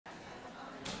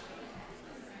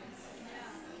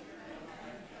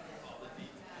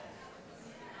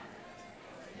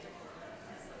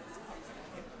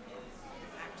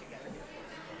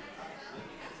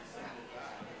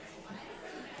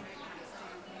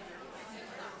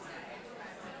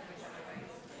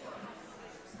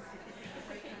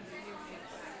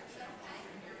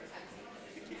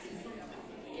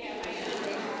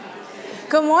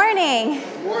Good morning.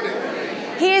 Good morning.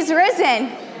 He is risen.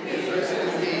 He is risen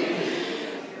indeed.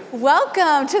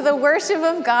 Welcome to the worship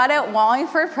of God at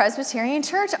Wallingford Presbyterian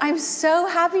Church. I'm so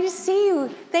happy to see you.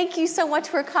 Thank you so much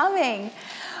for coming.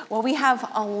 Well, we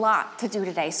have a lot to do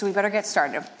today, so we better get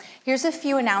started. Here's a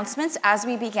few announcements as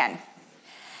we begin.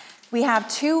 We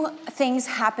have two things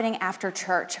happening after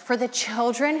church. For the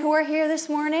children who are here this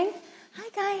morning, hi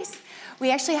guys.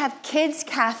 We actually have Kids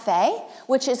Cafe,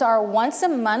 which is our once a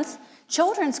month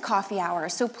children's coffee hour.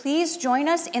 So please join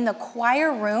us in the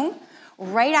choir room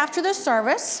right after the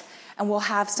service, and we'll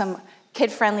have some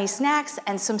kid-friendly snacks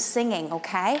and some singing,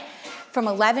 okay? From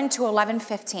 11 to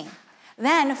 11:15.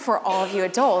 Then for all of you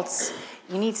adults,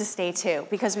 you need to stay too,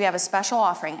 because we have a special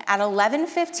offering. At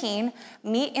 11:15,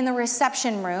 meet in the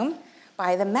reception room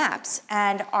by the maps,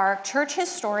 and our church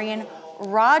historian,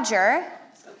 Roger,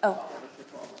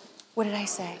 what did I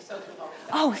say?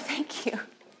 Oh, thank you.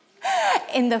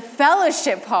 In the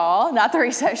fellowship hall, not the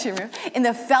reception room, in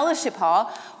the fellowship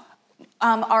hall,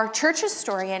 our church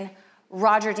historian,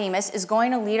 Roger Demas, is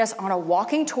going to lead us on a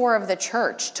walking tour of the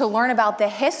church to learn about the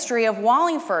history of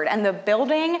Wallingford and the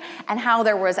building and how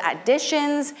there was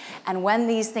additions and when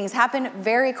these things happened.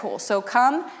 Very cool. So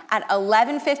come at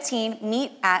 11:15,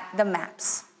 meet at the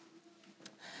maps.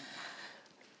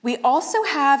 We also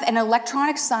have an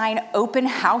electronic sign open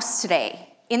house today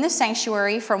in the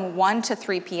sanctuary from 1 to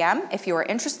 3 p.m. if you are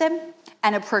interested.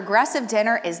 And a progressive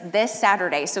dinner is this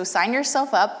Saturday. So sign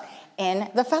yourself up in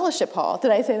the fellowship hall.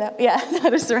 Did I say that? Yeah,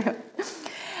 that is right.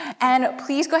 And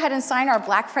please go ahead and sign our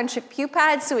Black Friendship pew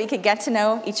pads so we can get to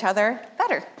know each other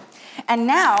better. And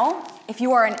now, if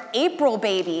you are an April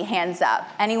baby, hands up.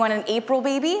 Anyone an April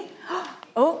baby?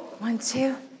 Oh, 1,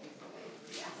 2,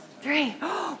 3.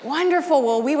 Wonderful.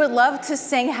 Well, we would love to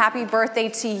sing happy birthday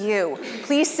to you.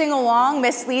 Please sing along.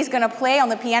 Miss Lee's going to play on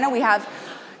the piano. We have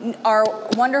our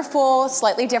wonderful,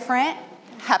 slightly different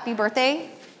happy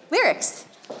birthday lyrics.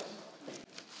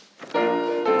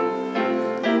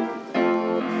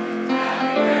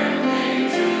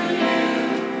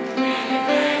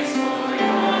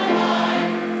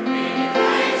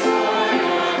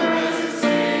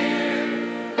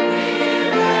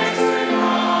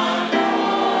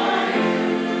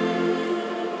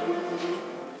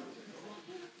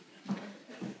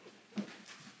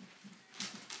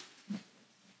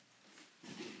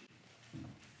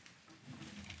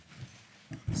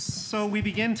 So we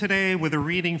begin today with a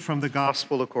reading from the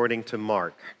Gospel according to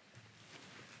Mark.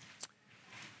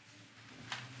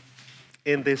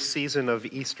 In this season of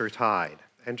Eastertide,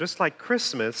 and just like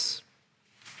Christmas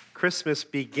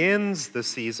begins the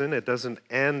season, it doesn't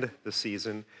end the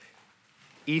season.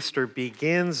 Easter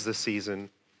begins the season,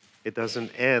 it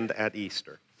doesn't end at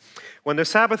Easter. When the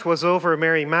Sabbath was over,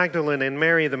 Mary Magdalene and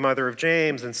Mary, the mother of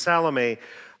James, and Salome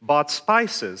bought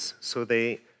spices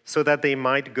so that they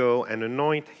might go and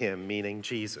anoint him, meaning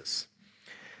Jesus.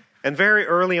 And very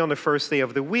early on the first day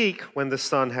of the week, when the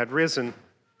sun had risen,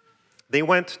 they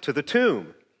went to the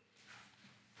tomb.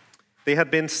 They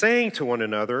had been saying to one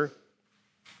another,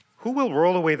 "Who will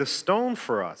roll away the stone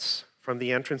for us from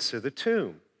the entrance to the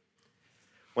tomb?"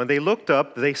 When they looked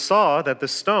up, they saw that the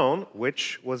stone,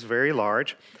 which was very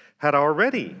large, had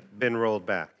already been rolled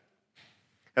back.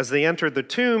 As they entered the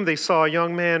tomb, they saw a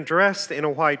young man dressed in a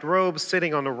white robe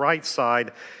sitting on the right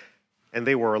side, and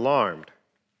they were alarmed.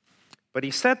 But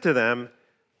he said to them,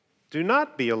 "Do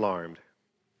not be alarmed.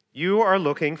 You are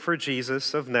looking for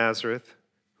Jesus of Nazareth,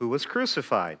 who was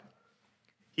crucified.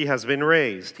 He has been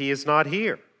raised. He is not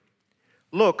here.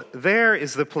 Look, there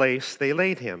is the place they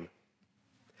laid him.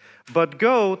 But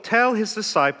go tell his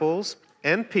disciples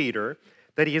and Peter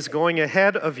that he is going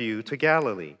ahead of you to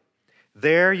Galilee.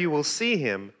 There you will see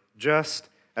him just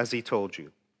as he told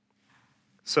you."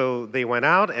 So they went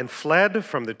out and fled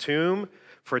from the tomb,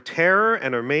 for terror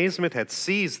and amazement had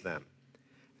seized them.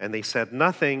 And they said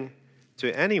nothing to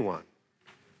anyone,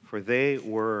 for they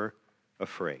were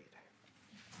afraid.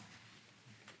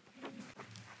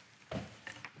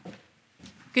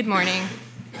 Good morning.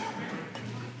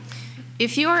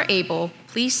 If you are able,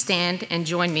 please stand and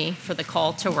join me for the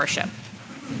call to worship.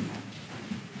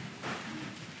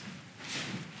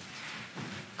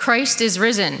 Christ is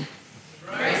risen.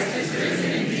 Christ is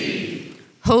risen indeed.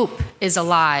 Hope is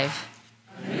alive.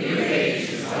 A new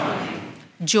age is dawning.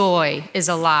 Joy is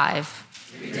alive.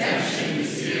 Redemption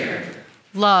is here.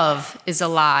 Love is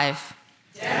alive.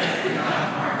 Death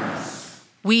cannot harm us.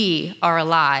 We are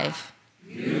alive.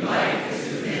 New life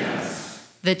is within us.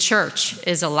 The church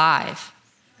is alive.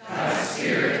 God's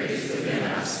Spirit is within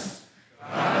us.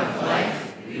 God of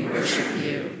life, we worship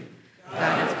you.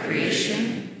 God of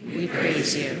creation, we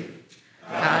praise you.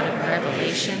 God of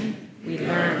revelation, we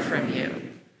learn from you.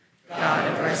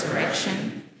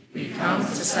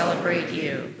 with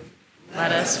you.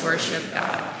 Let us worship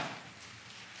God.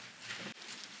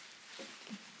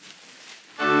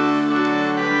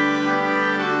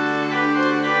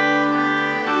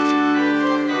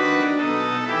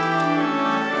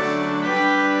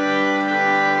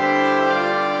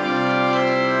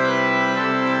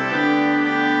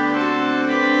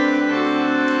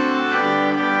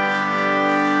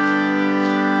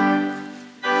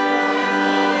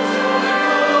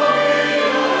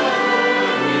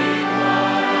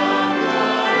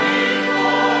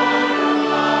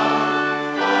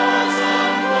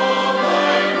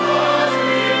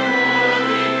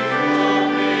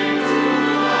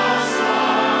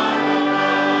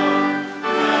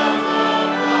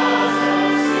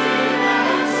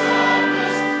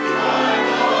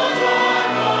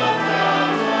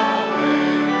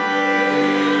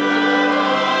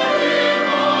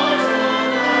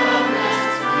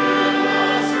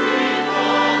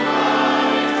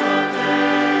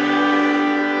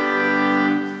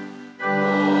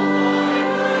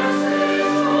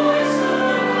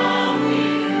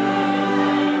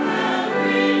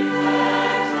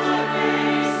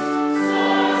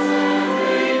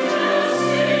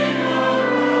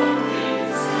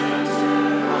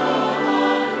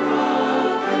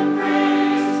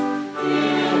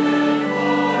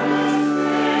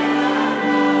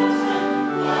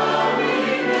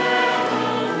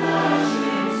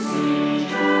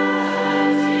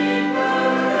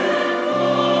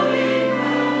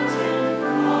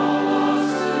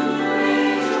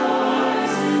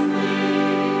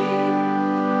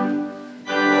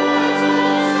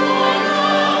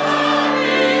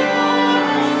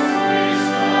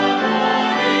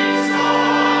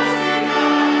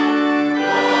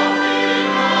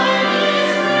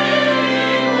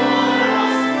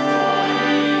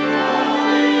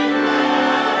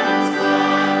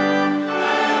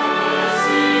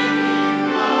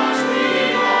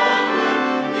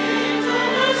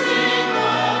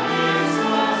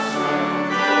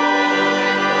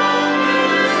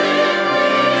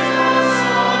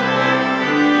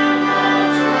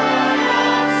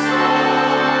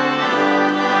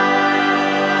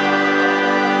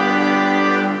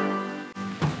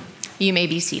 You may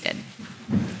be seated.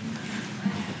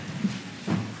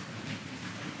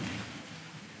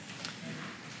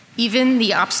 Even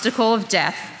the obstacle of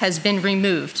death has been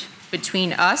removed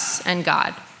between us and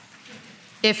God.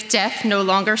 If death no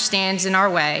longer stands in our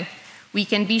way, we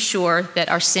can be sure that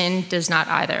our sin does not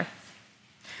either.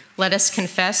 Let us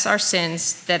confess our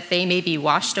sins that they may be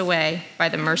washed away by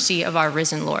the mercy of our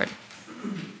risen Lord.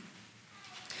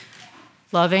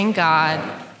 Loving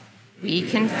God, we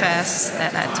confess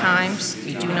that at times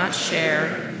we do not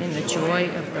share in the joy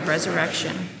of the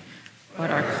resurrection,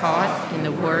 but are caught in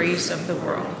the worries of the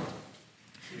world.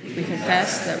 We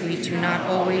confess that we do not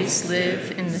always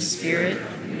live in the spirit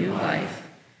of new life,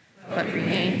 but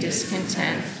remain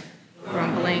discontent,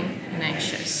 grumbling, and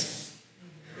anxious.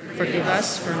 Forgive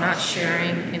us for not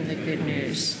sharing in the good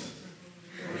news.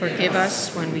 Forgive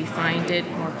us when we find it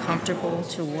more comfortable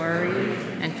to worry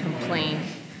and complain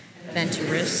than to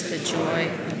risk the joy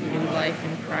of new life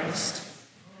in Christ.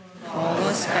 Call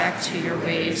us back to your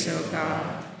ways, O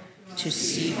God, to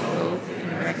seek hope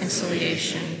and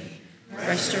reconciliation,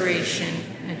 restoration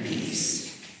and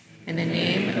peace. In the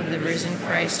name of the risen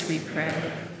Christ we pray.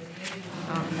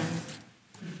 Amen.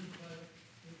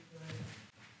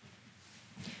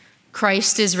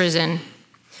 Christ is risen.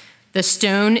 The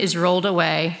stone is rolled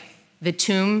away, the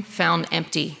tomb found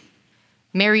empty.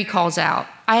 Mary calls out,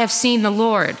 "I have seen the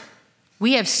Lord."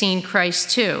 We have seen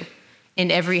Christ too, in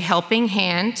every helping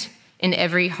hand, in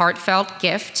every heartfelt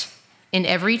gift, in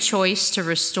every choice to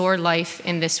restore life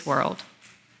in this world.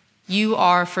 You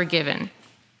are forgiven.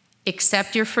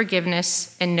 Accept your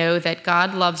forgiveness and know that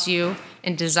God loves you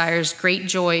and desires great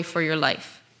joy for your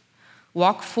life.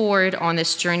 Walk forward on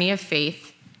this journey of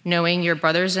faith, knowing your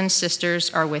brothers and sisters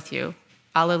are with you.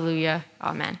 Alleluia.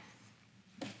 Amen.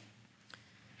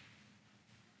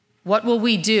 What will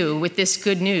we do with this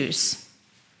good news?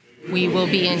 We will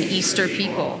be an Easter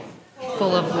people,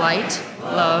 full of light,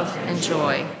 love, and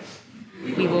joy.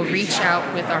 We will reach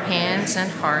out with our hands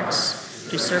and hearts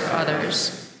to serve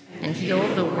others and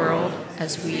heal the world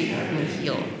as we have been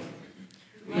healed.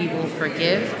 We will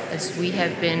forgive as we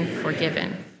have been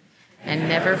forgiven, and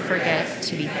never forget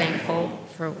to be thankful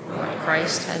for what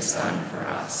Christ has done for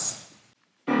us.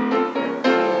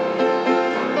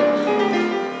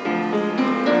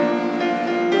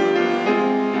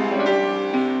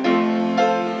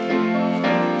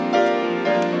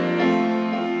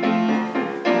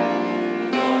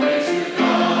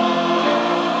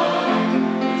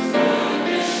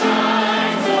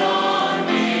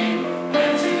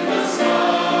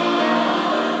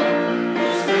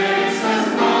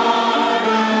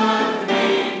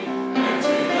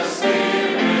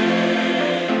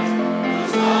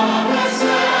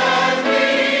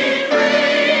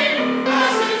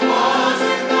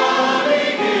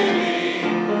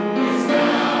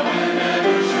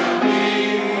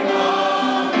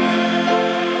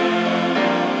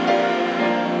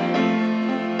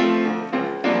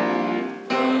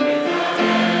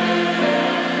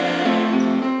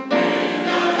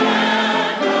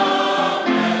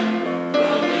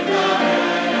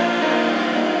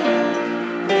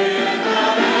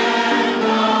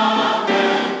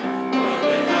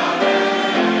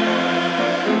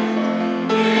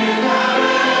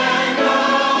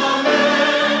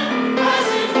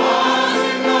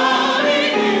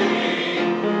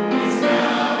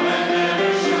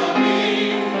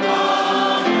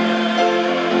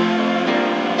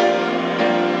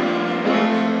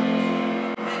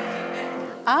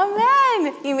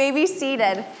 Amen. You may be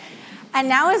seated. And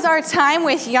now is our time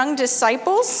with young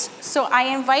disciples. So I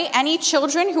invite any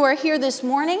children who are here this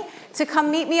morning to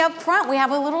come meet me up front. We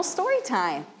have a little story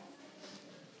time.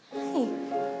 Hi.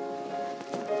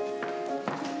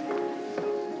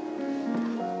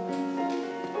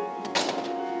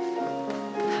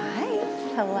 Hi.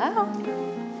 Hello.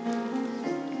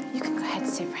 You can go ahead and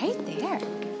sit right there.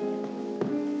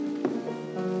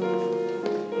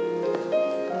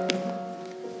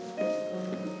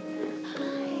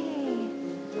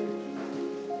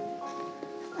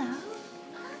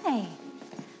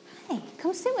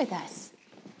 Come sit with us.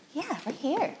 Yeah, right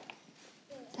here.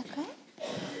 Is that good?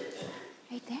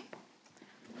 Right there?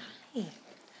 Hi.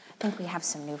 I think we have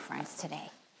some new friends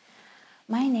today.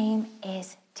 My name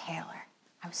is Taylor.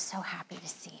 I'm so happy to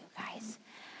see you guys.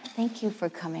 Thank you for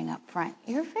coming up front.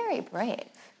 You're very brave.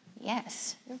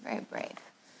 Yes, you're very brave.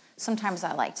 Sometimes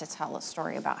I like to tell a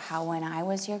story about how when I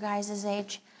was your guys'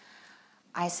 age,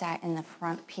 I sat in the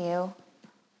front pew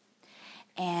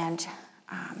and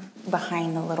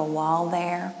behind the little wall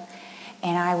there,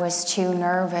 and I was too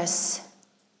nervous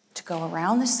to go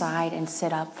around the side and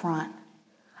sit up front.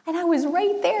 And I was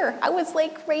right there. I was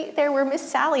like right there where Miss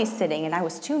Sally's sitting, and I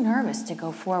was too nervous to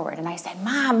go forward. And I said,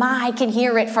 Ma, I can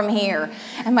hear it from here.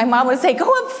 And my mom would say, go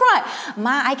up front.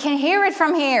 Ma, I can hear it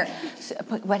from here.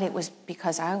 But it was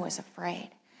because I was afraid.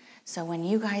 So when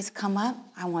you guys come up,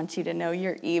 I want you to know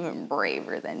you're even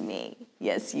braver than me.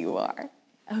 Yes, you are.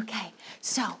 Okay,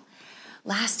 so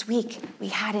last week, we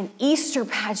had an Easter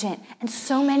pageant, and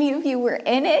so many of you were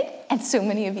in it, and so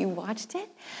many of you watched it.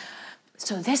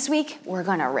 So this week, we're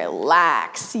gonna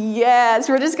relax. Yes,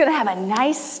 we're just gonna have a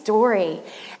nice story.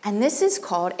 And this is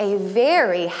called a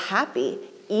very happy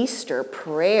Easter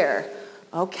prayer.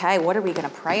 Okay, what are we gonna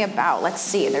pray about? Let's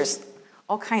see, there's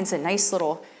all kinds of nice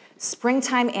little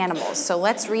springtime animals. So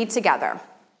let's read together.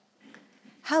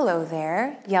 Hello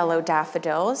there, yellow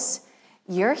daffodils.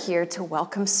 You're here to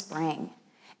welcome spring.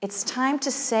 It's time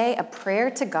to say a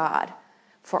prayer to God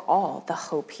for all the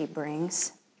hope he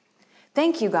brings.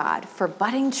 Thank you, God, for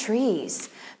budding trees.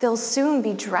 They'll soon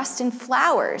be dressed in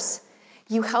flowers.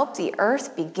 You help the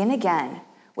earth begin again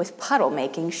with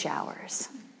puddle-making showers.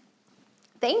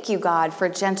 Thank you, God, for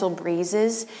gentle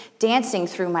breezes dancing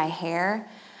through my hair.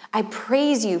 I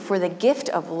praise you for the gift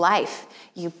of life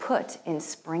you put in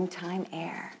springtime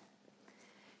air.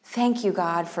 Thank you,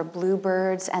 God, for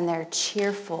bluebirds and their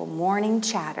cheerful morning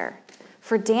chatter,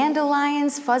 for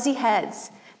dandelions' fuzzy heads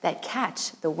that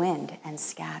catch the wind and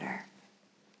scatter.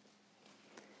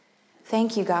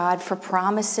 Thank you, God, for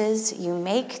promises you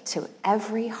make to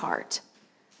every heart.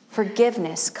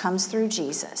 Forgiveness comes through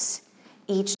Jesus.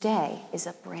 Each day is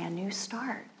a brand new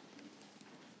start.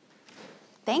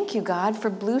 Thank you, God, for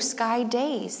blue sky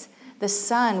days. The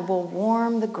sun will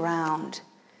warm the ground.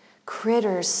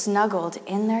 Critters snuggled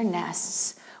in their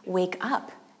nests wake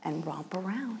up and romp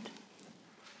around.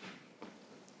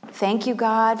 Thank you,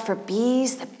 God, for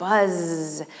bees that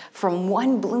buzz from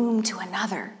one bloom to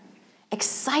another,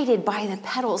 excited by the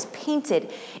petals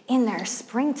painted in their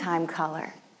springtime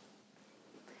color.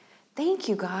 Thank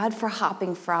you, God, for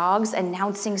hopping frogs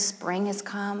announcing spring has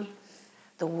come.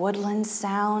 The woodland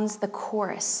sounds the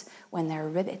chorus when their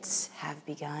rivets have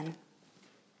begun.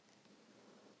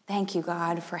 Thank you,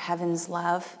 God, for heaven's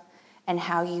love and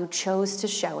how you chose to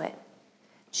show it.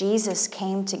 Jesus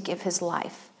came to give his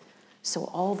life so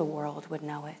all the world would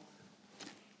know it.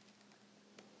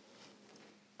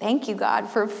 Thank you, God,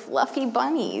 for fluffy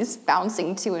bunnies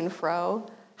bouncing to and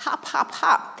fro. Hop, hop,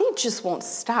 hop. They just won't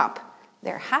stop.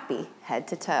 They're happy head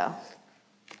to toe.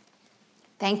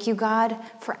 Thank you, God,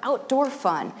 for outdoor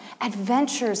fun,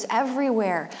 adventures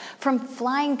everywhere, from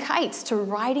flying kites to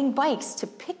riding bikes to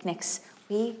picnics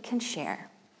we can share.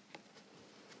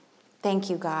 Thank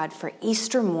you, God, for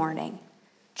Easter morning.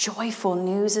 Joyful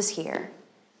news is here.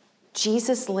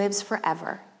 Jesus lives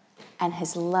forever, and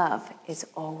his love is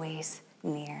always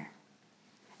near.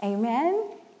 Amen?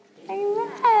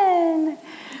 Amen.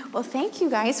 Well, thank you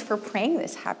guys for praying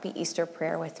this happy Easter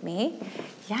prayer with me.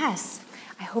 Yes,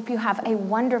 I hope you have a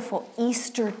wonderful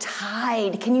Easter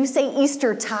tide. Can you say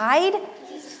Easter tide?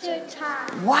 Easter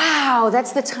tide. Wow,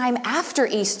 that's the time after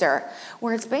Easter,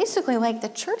 where it's basically like the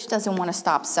church doesn't want to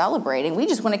stop celebrating. We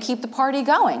just want to keep the party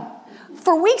going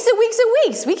for weeks and weeks and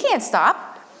weeks. We can't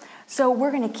stop. So we're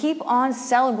going to keep on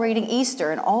celebrating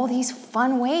Easter in all these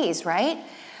fun ways, right?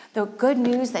 The good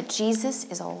news that Jesus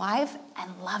is alive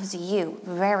and loves you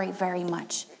very, very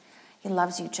much. He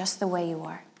loves you just the way you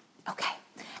are. Okay,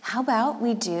 how about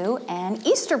we do an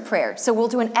Easter prayer? So we'll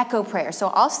do an echo prayer. So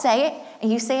I'll say it,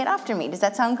 and you say it after me. Does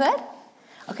that sound good?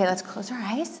 Okay, let's close our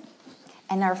eyes.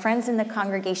 And our friends in the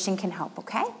congregation can help,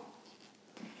 okay?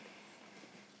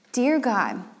 Dear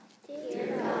God,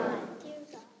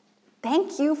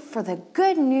 thank you for the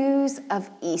good news of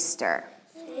Easter.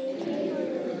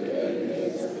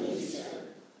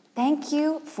 Thank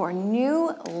you for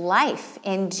new life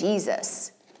in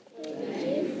Jesus.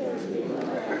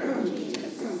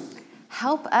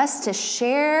 Help us to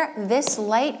share this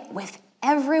light with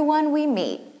everyone we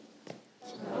meet.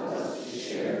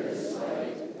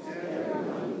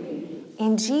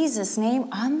 In Jesus' name,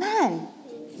 amen.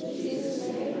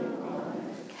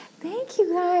 Thank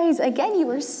you guys. Again, you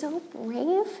were so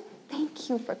brave. Thank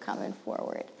you for coming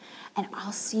forward. And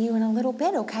I'll see you in a little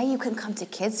bit, okay? You can come to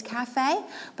Kids Cafe,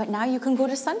 but now you can go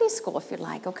to Sunday school if you'd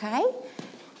like, okay?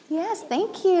 Yes,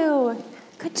 thank you.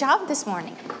 Good job this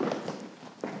morning.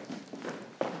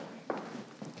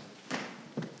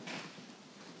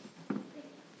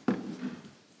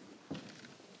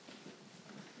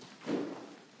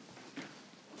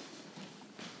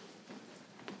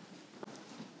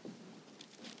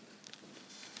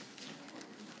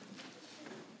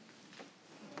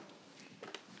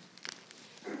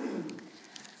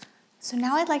 So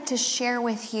now I'd like to share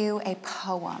with you a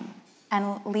poem,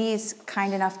 and Lee's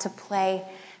kind enough to play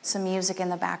some music in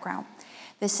the background.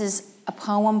 This is a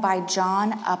poem by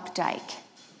John Updike.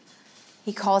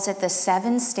 He calls it The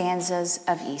 7 Stanzas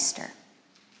of Easter.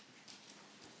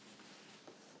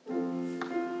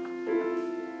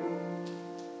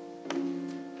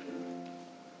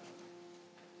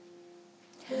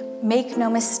 Make no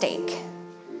mistake,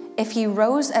 if he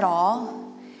rose at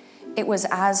all, it was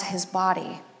as his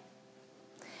body.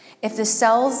 If the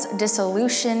cell's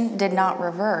dissolution did not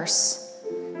reverse,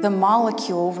 the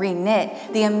molecule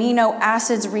reknit, the amino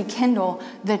acids rekindle,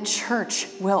 the church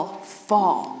will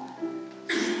fall.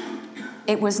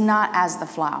 It was not as the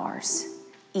flowers,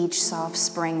 each soft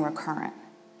spring recurrent.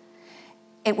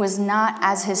 It was not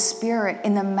as his spirit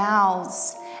in the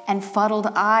mouths and fuddled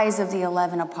eyes of the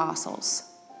 11 apostles.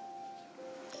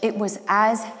 It was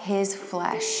as his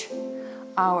flesh,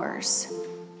 ours.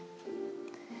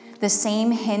 The same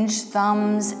hinged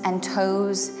thumbs and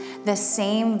toes, the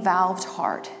same valved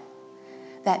heart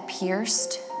that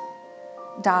pierced,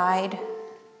 died,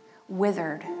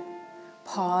 withered,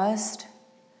 paused,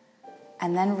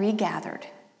 and then regathered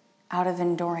out of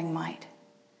enduring might.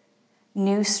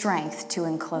 New strength to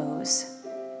enclose.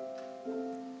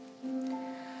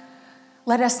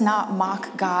 Let us not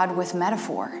mock God with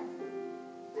metaphor,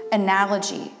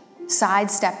 analogy,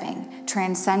 sidestepping,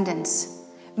 transcendence,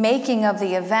 making of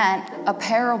the event a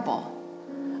parable,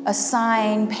 a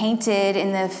sign painted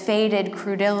in the faded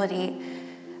crudity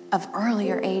of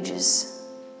earlier ages.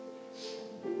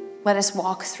 Let us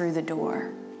walk through the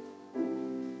door.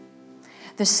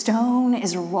 The stone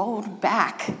is rolled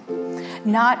back,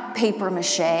 not paper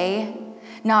mache,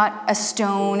 not a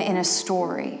stone in a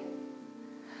story,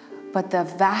 but the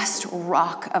vast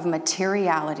rock of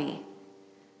materiality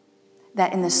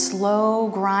that in the slow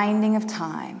grinding of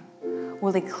time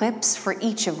will eclipse for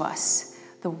each of us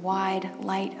the wide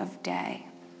light of day.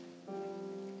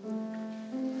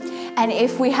 And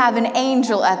if we have an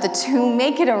angel at the tomb,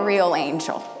 make it a real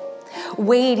angel,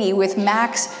 weighty with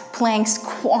Max Planck's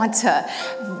quanta,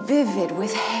 vivid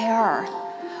with hair,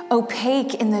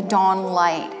 opaque in the dawn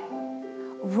light,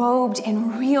 robed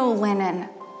in real linen,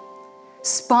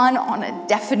 spun on a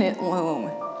definite loom.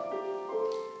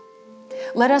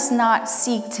 Let us not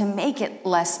seek to make it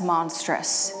less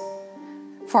monstrous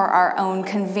for our own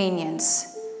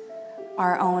convenience,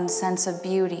 our own sense of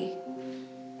beauty,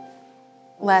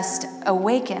 lest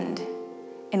awakened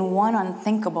in one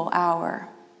unthinkable hour,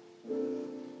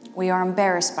 we are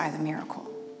embarrassed by the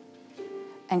miracle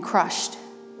and crushed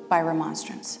by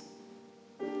remonstrance.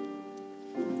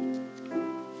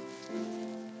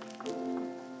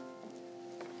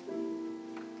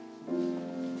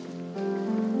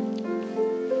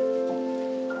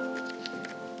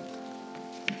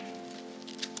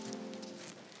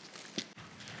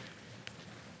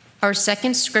 Our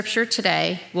second scripture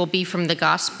today will be from the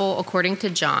Gospel according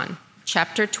to John,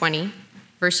 chapter 20,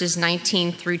 verses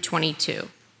 19 through 22.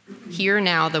 Hear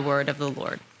now the word of the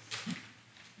Lord.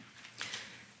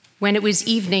 When it was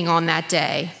evening on that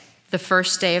day, the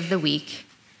first day of the week,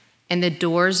 and the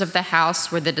doors of the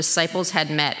house where the disciples had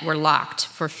met were locked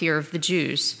for fear of the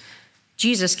Jews,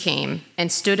 Jesus came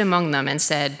and stood among them and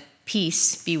said,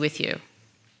 "Peace be with you."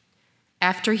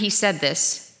 After he said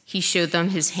this, he showed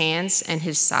them his hands and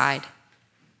his side.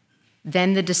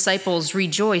 Then the disciples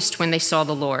rejoiced when they saw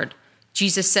the Lord.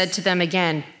 Jesus said to them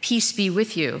again, "Peace be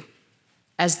with you.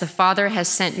 As the Father has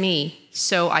sent me,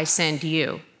 so I send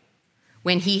you."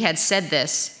 When he had said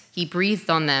this, he breathed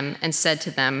on them and said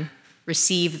to them,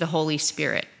 receive the Holy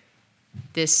Spirit.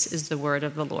 This is the word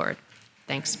of the Lord.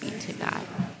 Thanks be to God.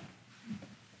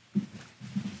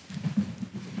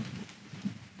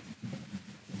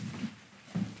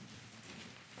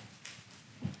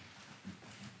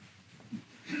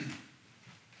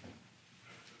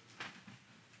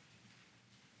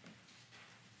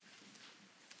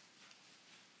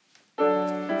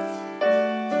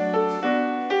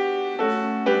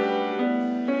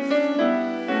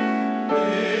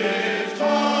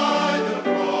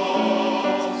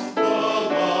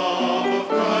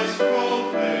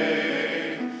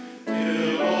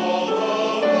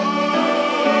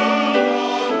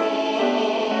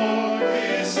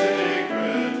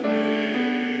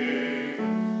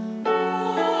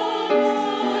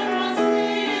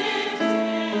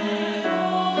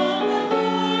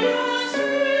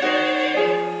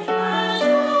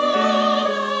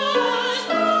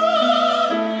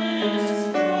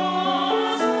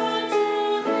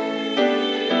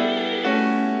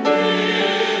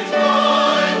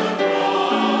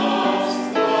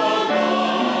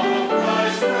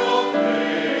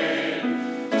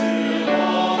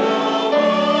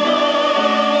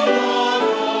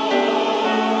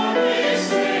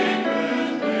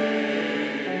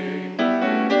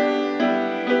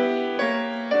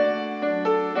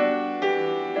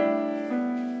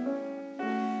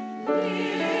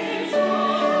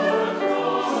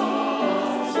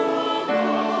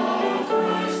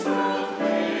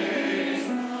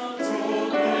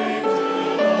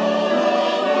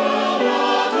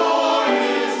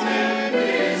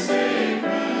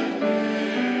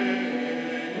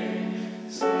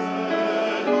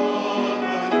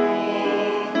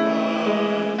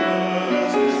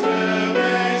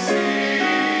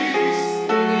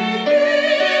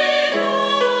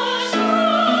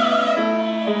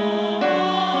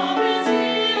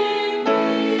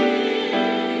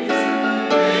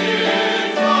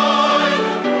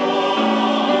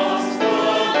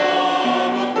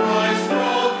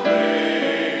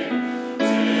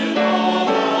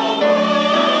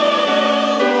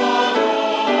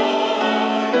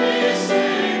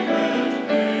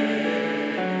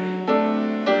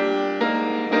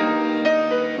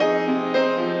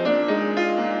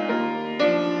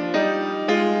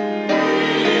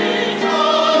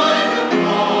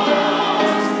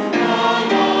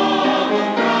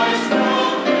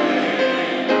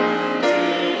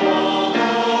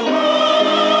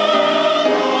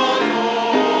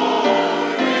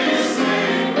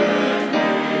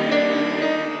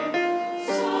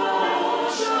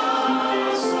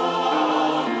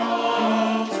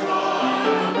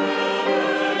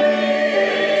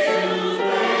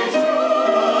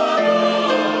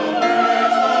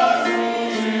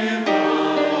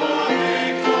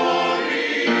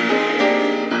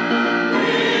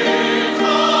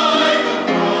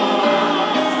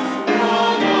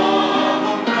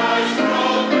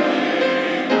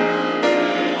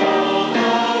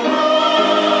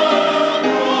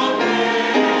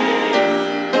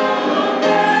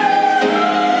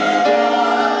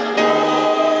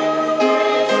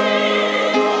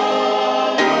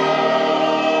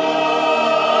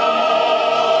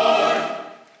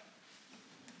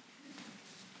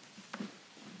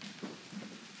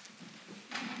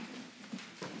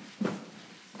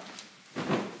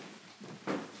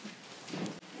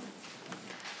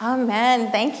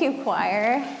 Amen. Thank you,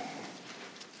 choir.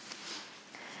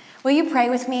 Will you pray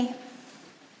with me?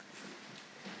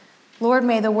 Lord,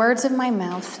 may the words of my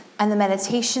mouth and the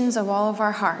meditations of all of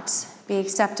our hearts be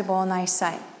acceptable in thy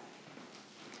sight.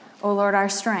 O Lord, our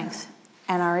strength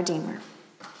and our Redeemer.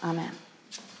 Amen.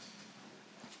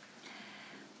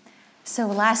 So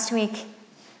last week,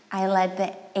 I led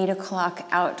the 8 o'clock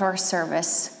outdoor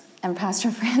service, and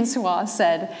Pastor Francois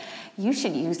said, you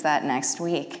should use that next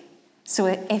week. So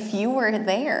if you were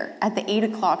there at the 8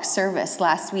 o'clock service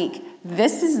last week,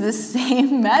 this is the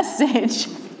same message.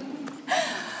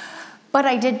 But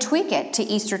I did tweak it to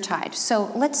Eastertide. So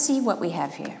let's see what we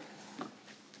have here.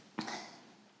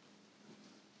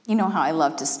 You know how I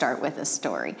love to start with a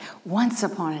story. Once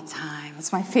upon a time.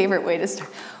 It's my favorite way to start.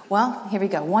 Well, here we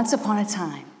go. Once upon a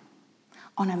time,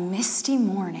 on a misty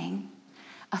morning,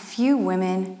 a few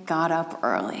women got up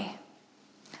early.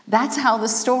 That's how the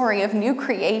story of new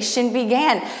creation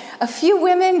began. A few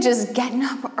women just getting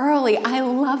up early. I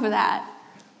love that.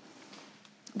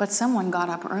 But someone got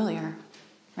up earlier,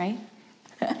 right?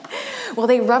 Well,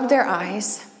 they rubbed their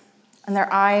eyes, and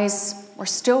their eyes were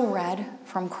still red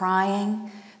from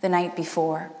crying the night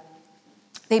before.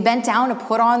 They bent down to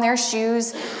put on their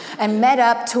shoes and met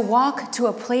up to walk to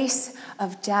a place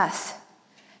of death,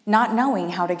 not knowing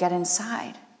how to get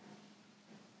inside.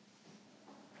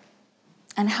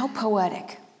 And how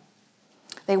poetic.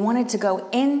 They wanted to go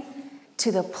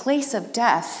into the place of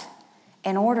death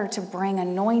in order to bring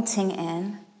anointing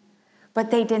in,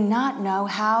 but they did not know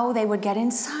how they would get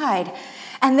inside.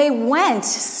 And they went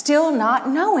still not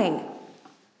knowing.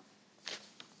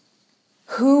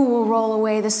 Who will roll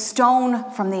away the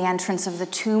stone from the entrance of the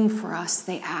tomb for us,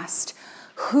 they asked.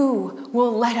 Who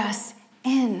will let us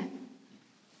in?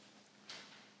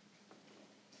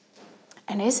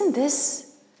 And isn't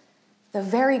this the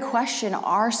very question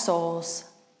our souls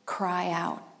cry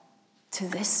out to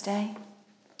this day?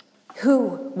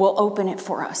 Who will open it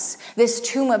for us? This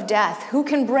tomb of death, who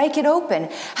can break it open?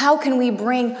 How can we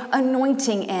bring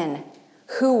anointing in?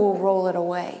 Who will roll it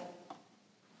away?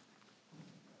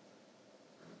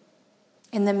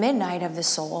 In the midnight of the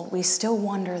soul, we still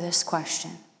wonder this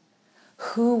question.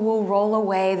 Who will roll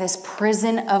away this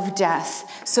prison of death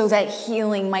so that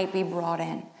healing might be brought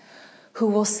in? Who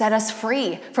will set us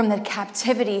free from the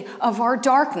captivity of our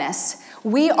darkness?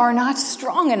 We are not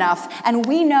strong enough, and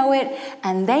we know it,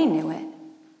 and they knew it.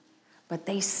 But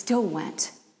they still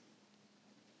went.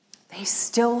 They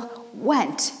still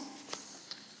went.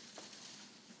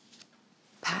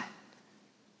 Pat,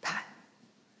 pat,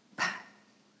 pat,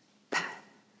 pat.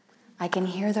 I can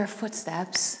hear their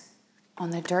footsteps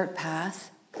on the dirt path,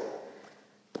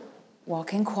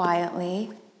 walking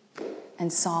quietly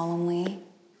and solemnly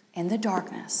in the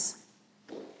darkness,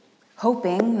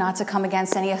 hoping not to come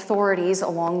against any authorities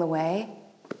along the way.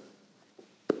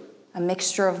 A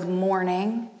mixture of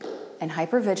mourning and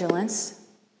hypervigilance,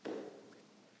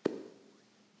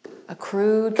 a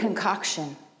crude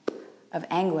concoction of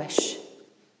anguish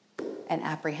and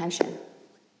apprehension.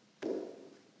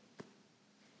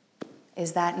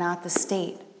 Is that not the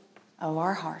state of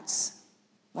our hearts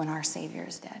when our Savior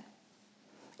is dead?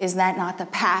 Is that not the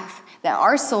path that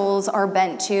our souls are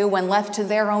bent to when left to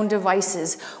their own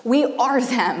devices? We are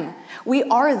them. We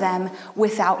are them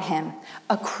without him.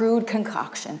 A crude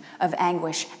concoction of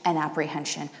anguish and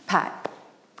apprehension. Pat,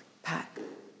 pat,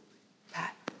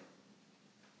 pat,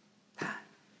 pat,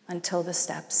 until the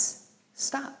steps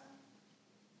stop.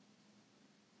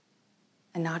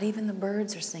 And not even the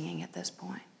birds are singing at this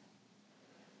point.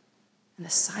 And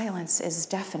the silence is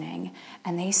deafening,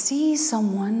 and they see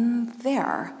someone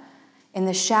there in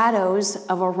the shadows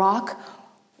of a rock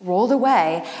rolled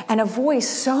away, and a voice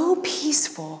so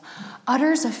peaceful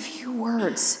utters a few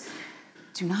words.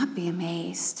 Do not be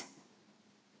amazed.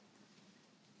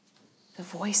 The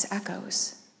voice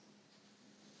echoes.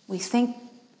 We think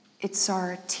it's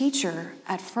our teacher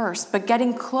at first, but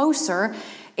getting closer,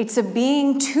 it's a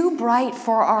being too bright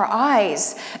for our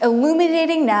eyes,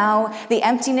 illuminating now the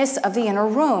emptiness of the inner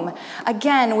room.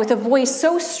 Again, with a voice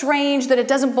so strange that it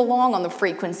doesn't belong on the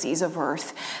frequencies of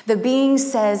earth. The being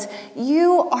says,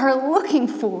 you are looking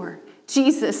for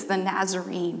Jesus the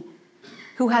Nazarene,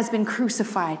 who has been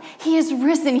crucified. He is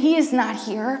risen. He is not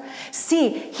here. See,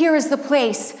 here is the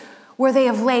place where they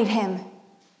have laid him.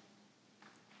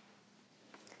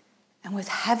 And with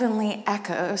heavenly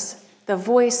echoes, the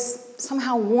voice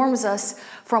somehow warms us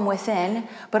from within,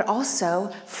 but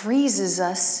also freezes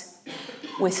us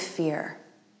with fear.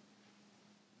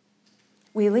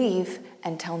 We leave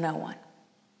and tell no one.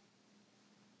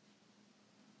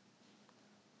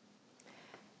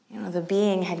 The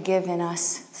being had given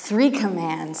us 3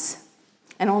 commands,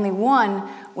 and only one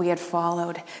we had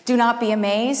followed. Do not be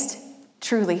amazed.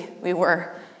 Truly, we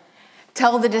were.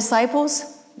 Tell the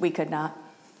disciples, we could not.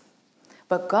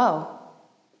 But go.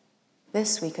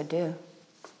 This we could do.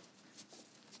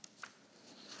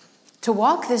 To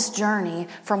walk this journey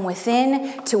from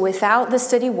within to without the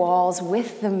city walls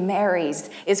with the Marys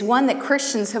is one that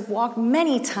Christians have walked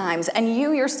many times, and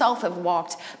you yourself have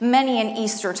walked many an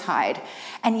Eastertide.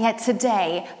 And yet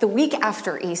today, the week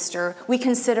after Easter, we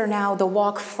consider now the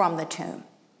walk from the tomb.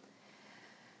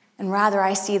 And rather,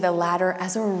 I see the latter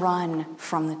as a run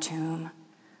from the tomb.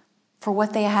 For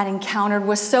what they had encountered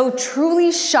was so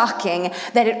truly shocking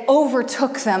that it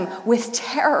overtook them with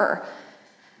terror.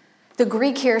 The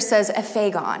Greek here says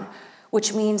ephagon,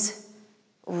 which means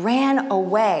ran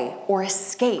away or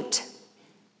escaped.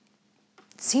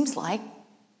 It seems like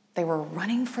they were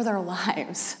running for their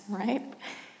lives, right?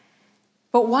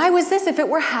 But why was this if it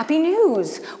were happy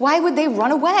news? Why would they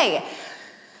run away?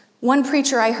 One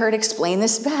preacher I heard explain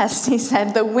this best. He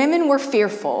said, the women were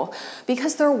fearful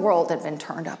because their world had been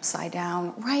turned upside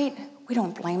down, right? We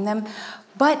don't blame them.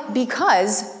 But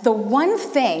because the one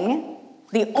thing,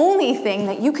 the only thing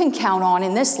that you can count on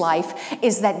in this life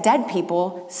is that dead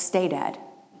people stay dead.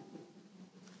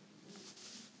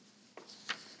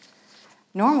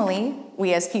 Normally,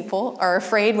 we as people are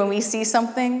afraid when we see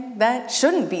something that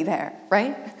shouldn't be there,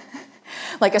 right?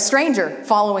 like a stranger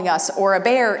following us or a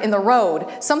bear in the road,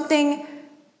 something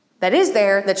that is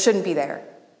there that shouldn't be there.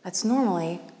 That's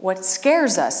normally what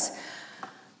scares us.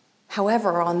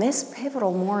 However, on this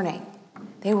pivotal morning,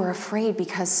 they were afraid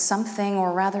because something,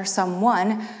 or rather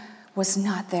someone, was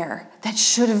not there that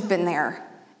should have been there.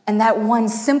 And that one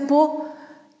simple,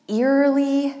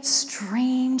 eerily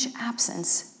strange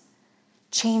absence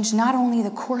changed not only the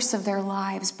course of their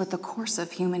lives, but the course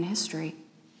of human history.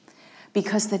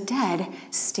 Because the dead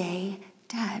stay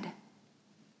dead.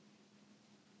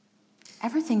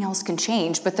 Everything else can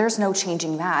change, but there's no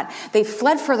changing that. They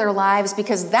fled for their lives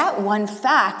because that one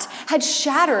fact had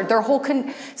shattered their whole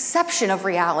conception of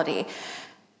reality.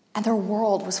 And their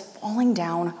world was falling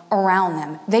down around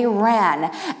them. They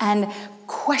ran, and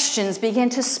questions began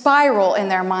to spiral in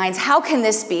their minds. How can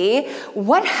this be?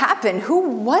 What happened? Who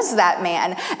was that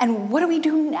man? And what do we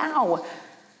do now?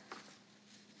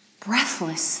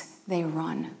 Breathless, they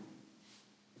run.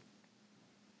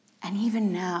 And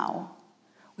even now,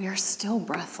 we are still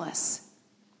breathless,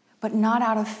 but not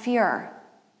out of fear.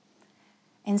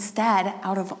 Instead,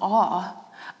 out of awe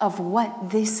of what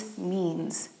this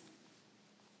means.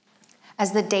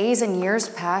 As the days and years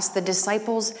passed, the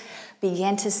disciples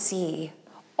began to see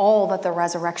all that the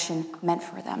resurrection meant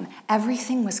for them.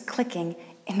 Everything was clicking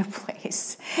into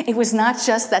place. It was not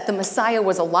just that the Messiah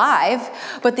was alive,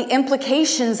 but the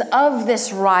implications of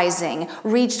this rising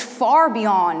reached far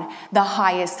beyond the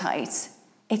highest heights.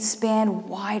 It spanned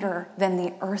wider than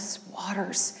the earth's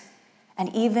waters,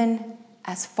 and even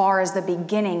as far as the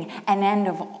beginning and end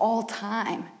of all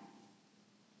time.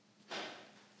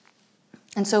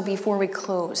 And so before we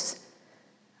close,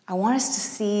 I want us to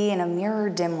see in a mirror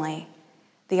dimly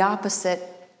the opposite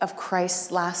of Christ's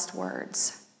last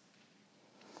words.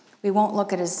 We won't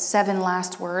look at his 7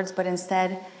 last words, but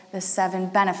instead the 7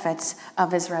 benefits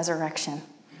of his resurrection.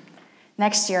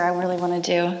 Next year, I really want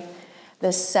to do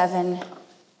the 7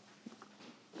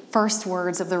 first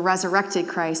words of the resurrected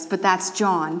Christ, but that's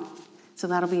John, so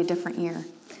that'll be a different year.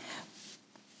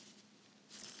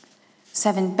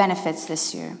 7 benefits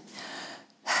this year.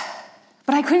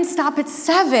 But I couldn't stop at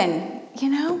 7,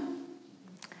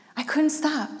 I couldn't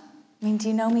stop. I mean, do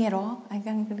you know me at all? I'm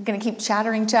going to keep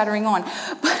chattering on.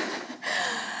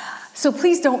 So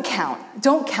please don't count.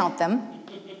 Don't count them,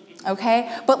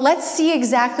 okay? But let's see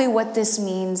exactly what this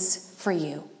means for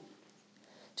you.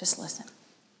 Just listen.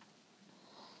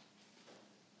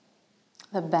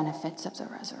 The benefits of the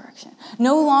resurrection.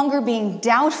 No longer being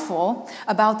doubtful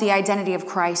about the identity of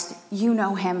Christ, you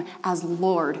know him as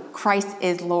Lord. Christ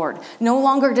is Lord. No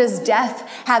longer does death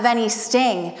have any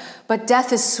sting, but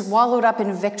death is swallowed up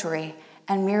in victory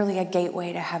and merely a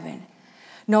gateway to heaven.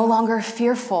 No longer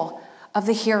fearful of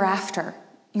the hereafter,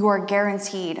 you are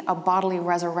guaranteed a bodily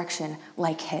resurrection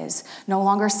like his. No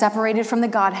longer separated from the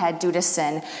Godhead due to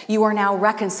sin, you are now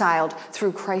reconciled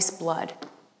through Christ's blood.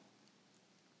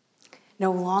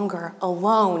 No longer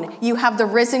alone. You have the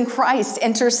risen Christ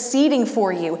interceding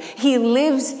for you. He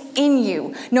lives in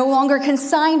you. No longer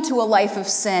consigned to a life of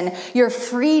sin. You're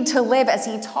free to live as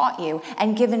he taught you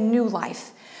and given new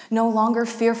life. No longer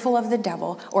fearful of the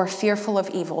devil or fearful of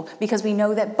evil, because we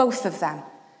know that both of them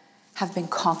have been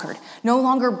conquered. No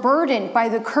longer burdened by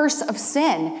the curse of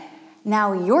sin.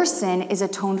 Now your sin is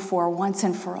atoned for once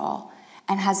and for all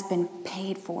and has been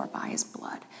paid for by his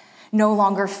blood. No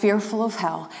longer fearful of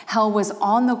hell. Hell was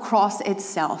on the cross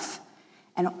itself,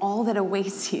 and all that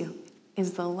awaits you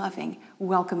is the loving,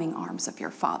 welcoming arms of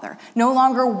your Father. No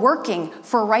longer working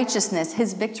for righteousness,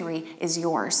 his victory is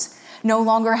yours. No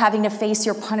longer having to face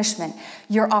your punishment,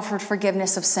 you're offered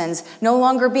forgiveness of sins. No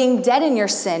longer being dead in your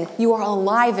sin, you are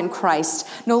alive in Christ.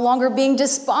 No longer being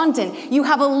despondent, you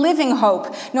have a living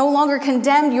hope. No longer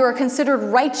condemned, you are considered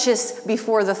righteous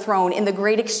before the throne. In the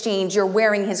great exchange, you're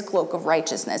wearing his cloak of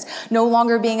righteousness. No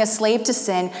longer being a slave to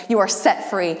sin, you are set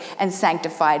free and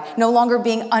sanctified. No longer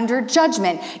being under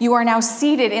judgment, you are now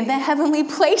seated in the heavenly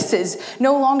places.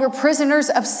 No longer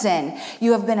prisoners of sin,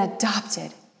 you have been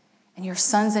adopted. And you're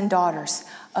sons and daughters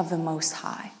of the Most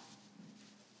High.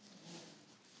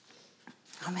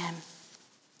 Amen.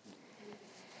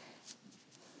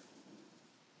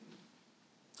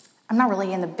 I'm not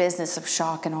really in the business of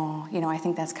shock and awe. I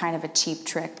think that's kind of a cheap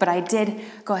trick. But I did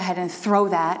go ahead and throw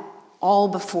that all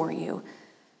before you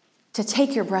to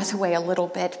take your breath away a little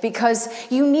bit, because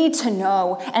you need to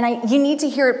know, and you need to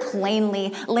hear it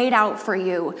plainly laid out for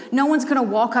you. No one's going to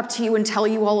walk up to you and tell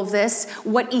you all of this,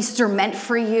 what Easter meant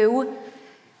for you.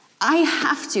 You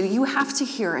have to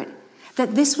hear it,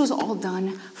 that this was all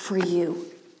done for you.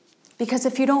 Because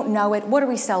if you don't know it, what are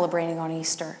we celebrating on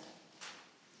Easter?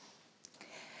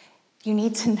 You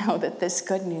need to know that this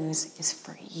good news is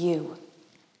for you.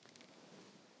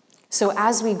 So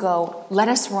as we go, let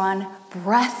us run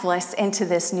breathless into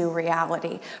this new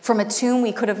reality, from a tomb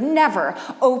we could have never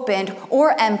opened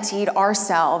or emptied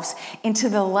ourselves into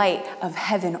the light of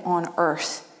heaven on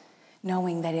earth,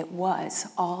 knowing that it was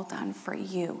all done for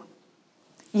you.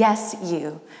 Yes,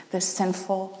 you, the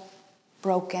sinful,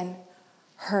 broken,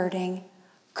 hurting,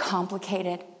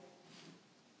 complicated,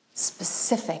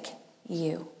 specific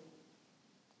you.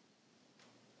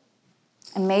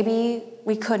 And maybe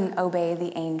we couldn't obey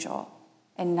the angel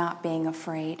in not being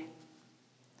afraid.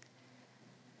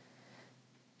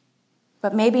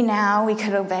 But maybe now we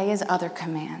could obey his other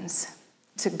commands,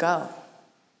 to go,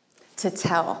 to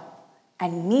tell,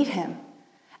 and meet him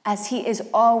as he is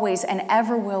always and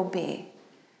ever will be,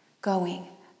 going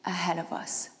ahead of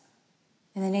us.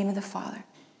 In the name of the Father,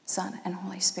 Son, and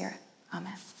Holy Spirit.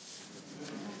 Amen.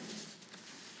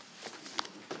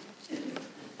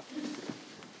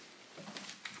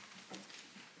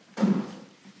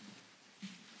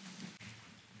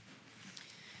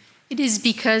 It is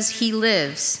because he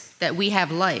lives that we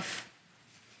have life.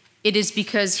 It is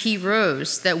because he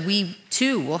rose that we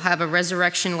too will have a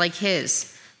resurrection like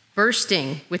his.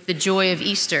 Bursting with the joy of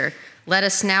Easter, let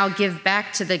us now give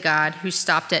back to the God who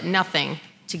stopped at nothing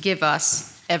to give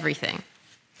us everything.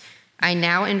 I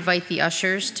now invite the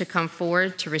ushers to come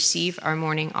forward to receive our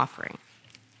morning offering.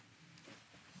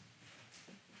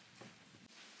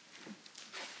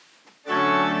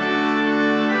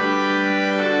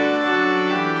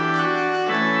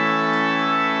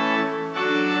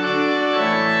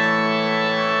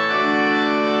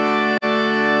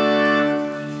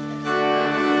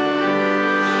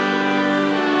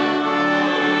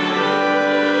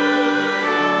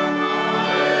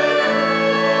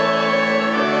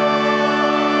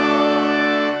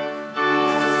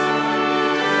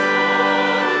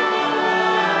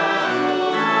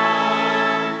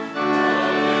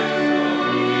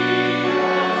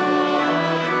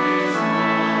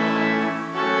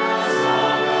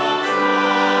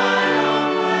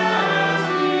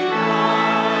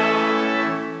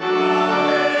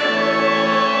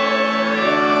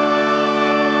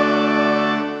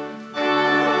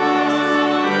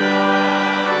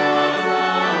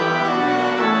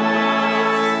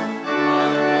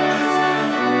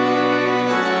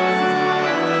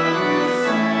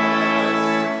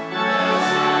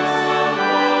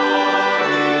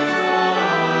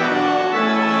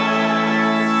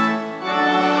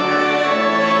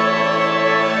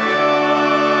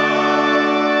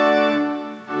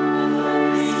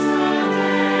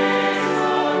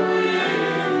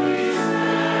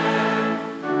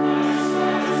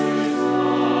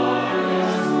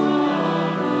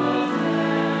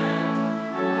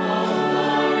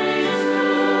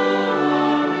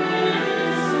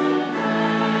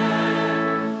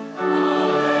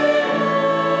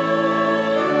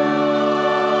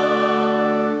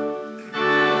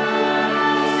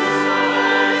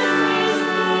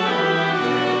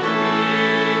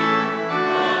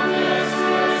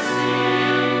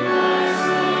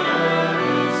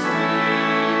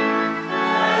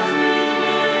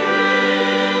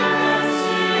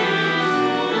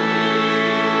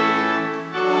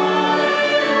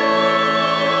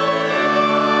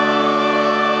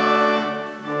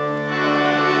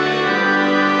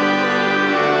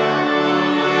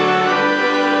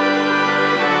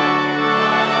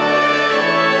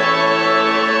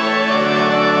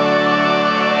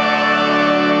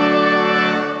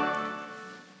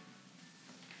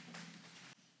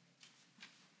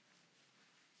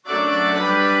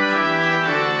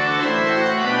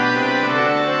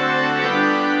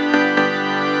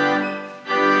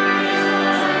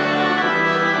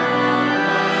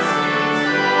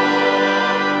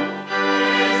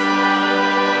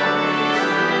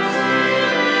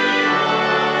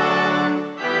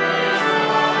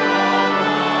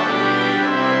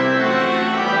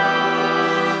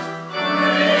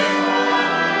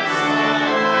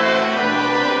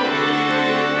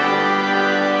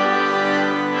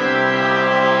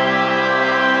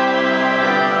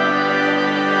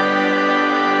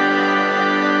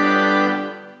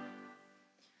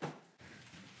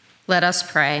 Let us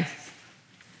pray.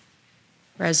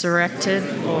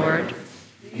 Resurrected Lord,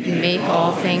 you make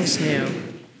all things new.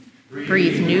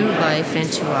 Breathe new life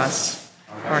into us,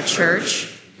 our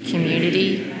church,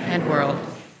 community, and world.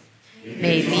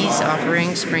 May these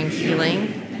offerings bring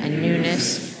healing and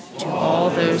newness to all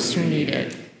those who need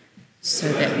it, so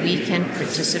that we can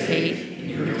participate in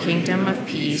your kingdom of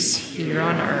peace here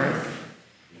on earth.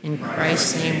 In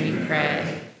Christ's name we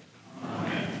pray.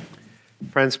 Amen.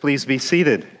 Friends, please be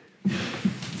seated.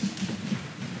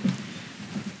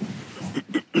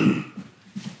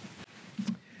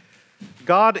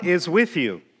 God is with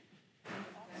you.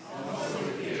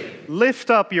 Lift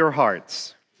up your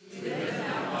hearts.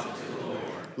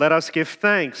 Let us give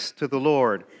thanks to the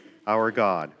Lord our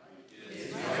God.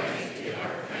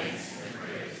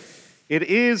 It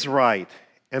is right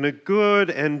and a good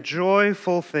and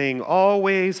joyful thing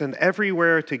always and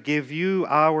everywhere to give you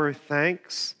our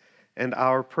thanks and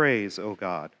our praise, O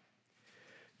God.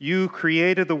 You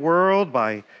created the world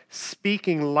by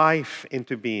speaking life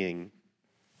into being.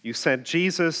 You sent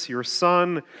Jesus, your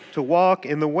Son, to walk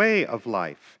in the way of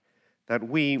life, that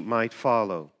we might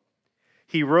follow.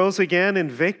 He rose again in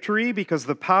victory because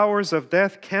the powers of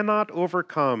death cannot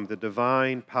overcome the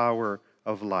divine power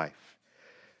of life.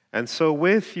 And so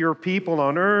with your people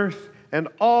on earth and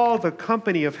all the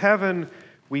company of heaven,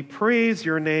 we praise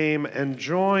your name and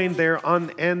join their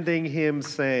unending hymn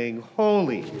saying,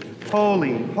 Holy,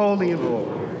 holy, holy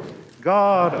Lord,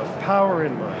 God of power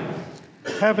and might,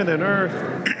 heaven and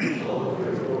earth,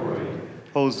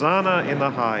 Hosanna in the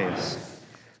highest.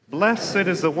 Blessed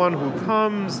is the one who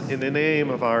comes in the name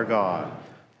of our God.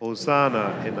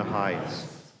 Hosanna in the highest.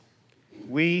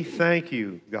 We thank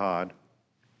you, God,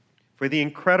 for the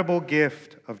incredible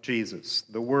gift of Jesus,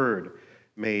 the Word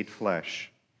made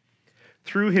flesh.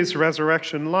 Through his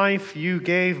resurrection life, you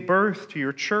gave birth to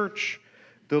your church,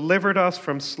 delivered us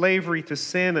from slavery to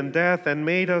sin and death, and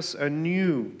made us a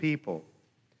new people.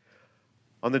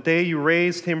 On the day you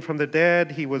raised him from the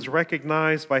dead, he was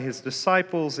recognized by his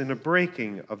disciples in the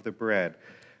breaking of the bread.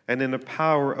 And in the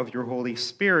power of your Holy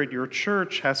Spirit, your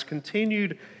church has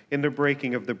continued in the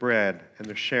breaking of the bread and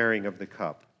the sharing of the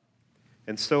cup.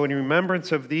 And so in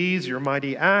remembrance of these, your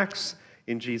mighty acts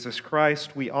in Jesus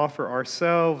Christ, we offer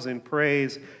ourselves in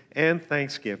praise and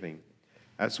thanksgiving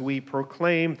as we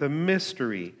proclaim the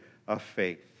mystery of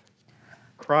faith.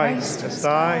 Christ has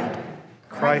died,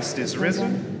 Christ is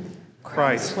risen,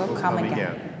 Christ will come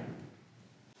again.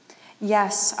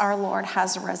 Yes, our Lord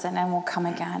has risen and will come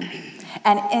again.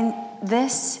 And in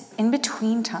this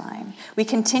in-between time, we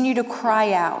continue to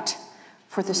cry out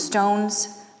for the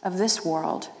stones of this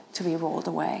world to be rolled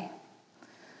away.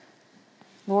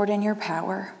 Lord, in your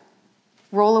power,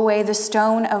 roll away the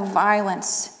stone of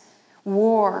violence,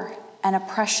 war, and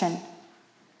oppression,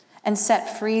 and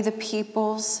set free the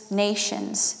peoples,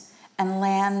 nations, and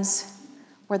lands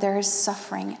where there is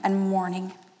suffering and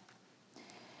mourning.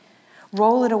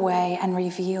 Roll it away and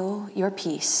reveal your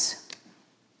peace.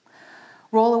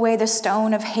 Roll away the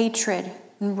stone of hatred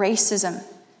and racism,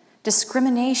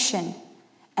 discrimination,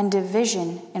 and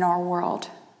division in our world.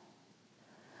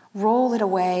 Roll it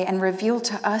away and reveal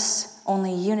to us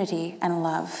only unity and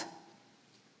love.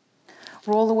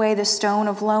 Roll away the stone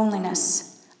of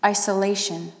loneliness,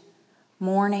 isolation,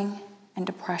 mourning, and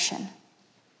depression.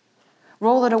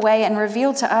 Roll it away and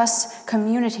reveal to us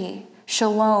community,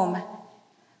 shalom,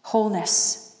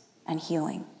 wholeness, and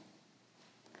healing.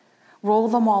 Roll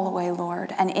them all away,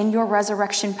 Lord, and in your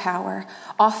resurrection power,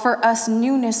 offer us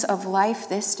newness of life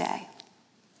this day.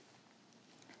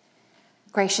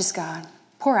 Gracious God,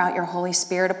 pour out your Holy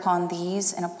Spirit upon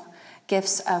these and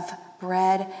gifts of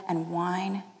bread and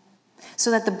wine,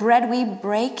 so that the bread we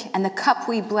break and the cup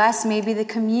we bless may be the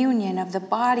communion of the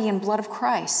body and blood of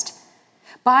Christ.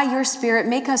 By your Spirit,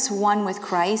 make us one with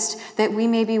Christ, that we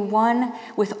may be one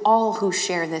with all who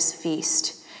share this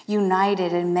feast,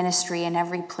 united in ministry in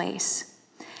every place.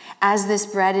 As this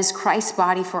bread is Christ's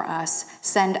body for us,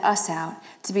 send us out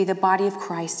to be the body of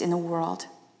Christ in the world.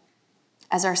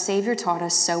 As our Savior taught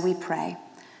us, so we pray.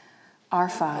 Our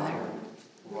Father,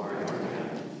 who art in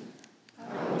heaven,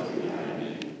 hallowed be thy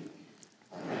name.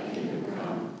 Thy kingdom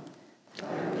come,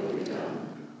 thy will be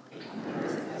done, on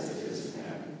earth as it is in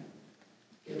heaven.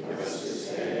 Give us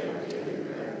this day our daily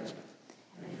bread,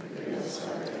 and forgive us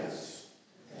our debts,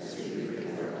 as we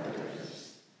forgive our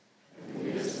debtors. And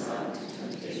lead us not into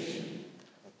temptation,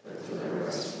 but deliver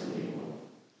us from evil.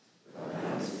 For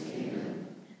thine is the kingdom,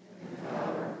 and the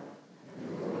power, and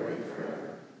the glory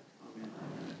forever. Amen.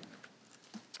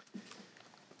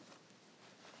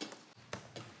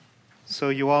 So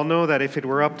you all know that if it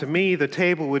were up to me, the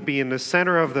table would be in the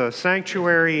center of the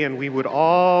sanctuary, and we would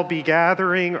all be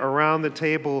gathering around the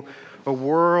table, a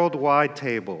worldwide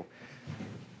table,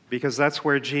 because that's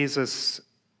where Jesus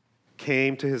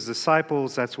came to his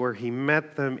disciples. That's where he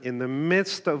met them in the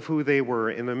midst of who they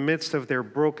were, in the midst of their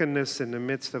brokenness, in the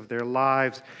midst of their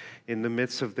lives, in the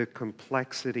midst of the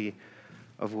complexity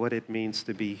of what it means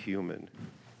to be human.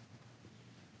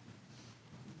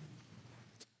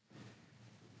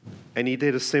 And he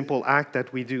did a simple act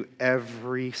that we do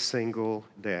every single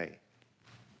day.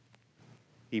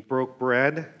 He broke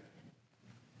bread.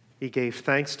 He gave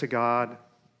thanks to God.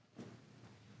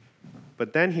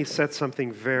 But then he said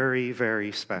something very,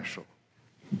 very special.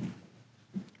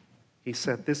 He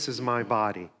said, "This is my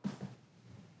body,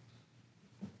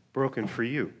 broken for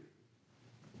you."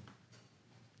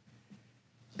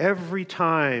 Every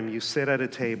time you sit at a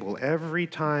table, every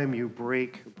time you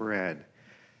break bread,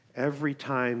 every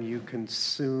time you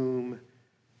consume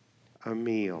a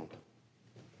meal,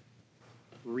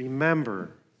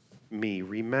 remember me,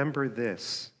 remember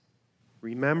this.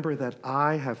 Remember that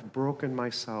I have broken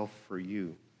myself for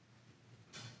you.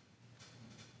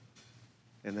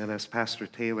 And then as Pastor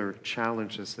Taylor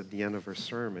challenged us at the end of her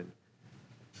sermon,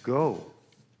 go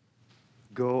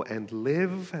and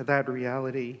live that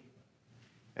reality,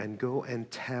 and go and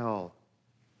tell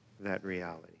that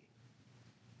reality.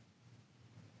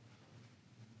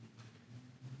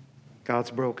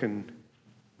 God's broken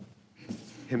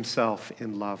himself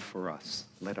in love for us.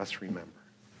 Let us remember.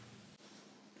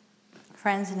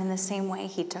 Friends, and in the same way,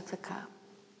 he took the cup.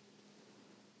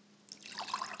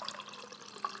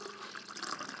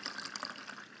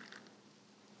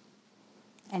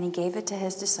 And he gave it to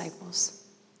his disciples.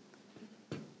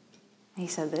 And he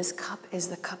said, "This cup is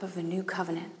the cup of the new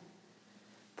covenant,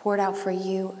 poured out for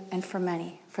you and for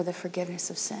many for the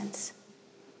forgiveness of sins.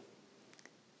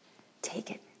 Take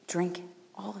it, drink it,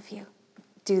 all of you.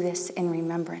 Do this in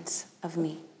remembrance of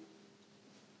me."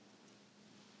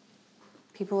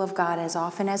 People of God, as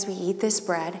often as we eat this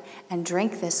bread and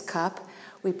drink this cup,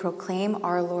 we proclaim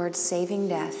our Lord's saving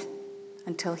death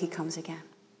until he comes again.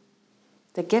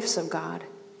 The gifts of God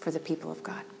for the people of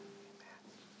God.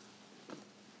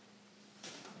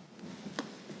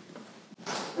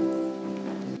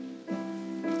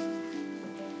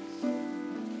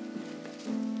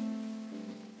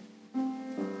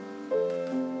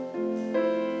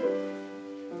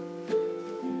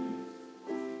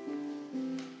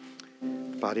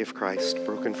 The body of Christ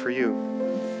broken for you.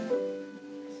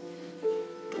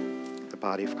 The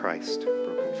body of Christ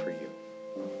broken for you.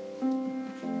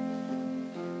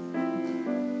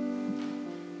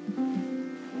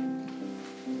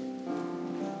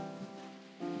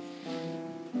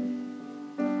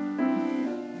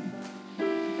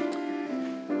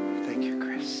 Thank you,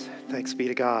 Chris. Thanks be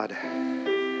to God.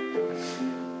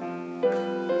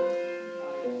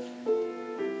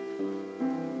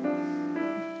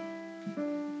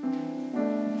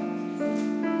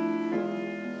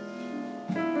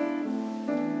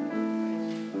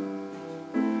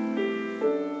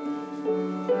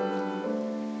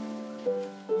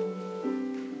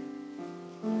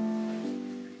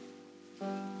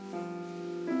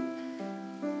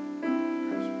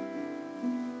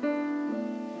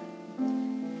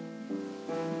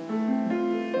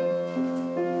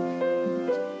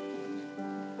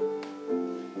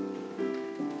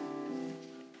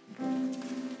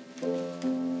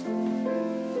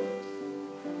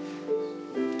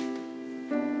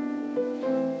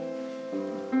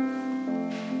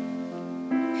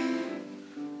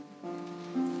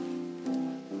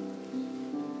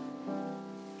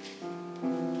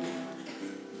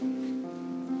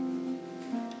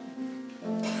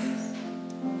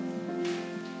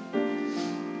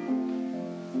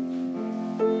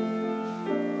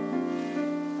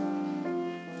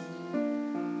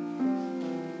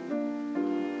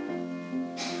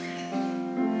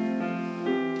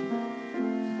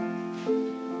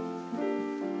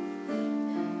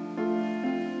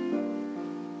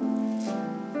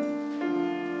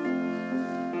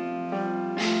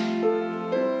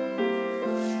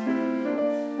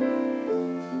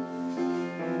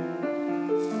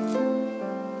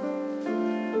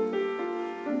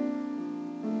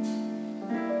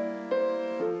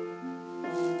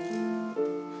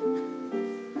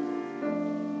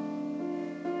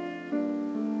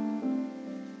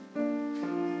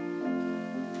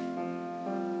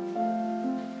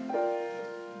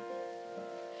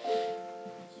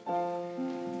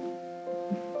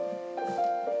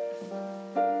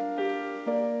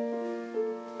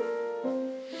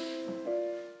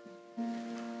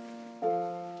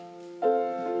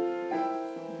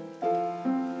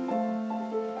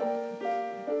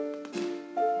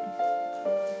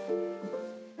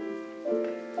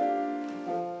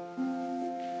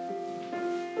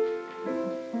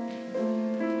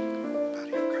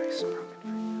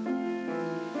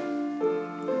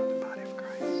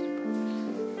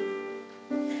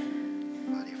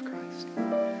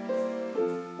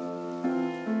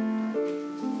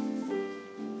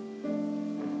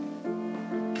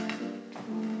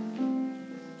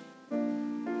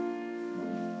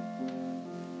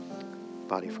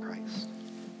 Body of Christ.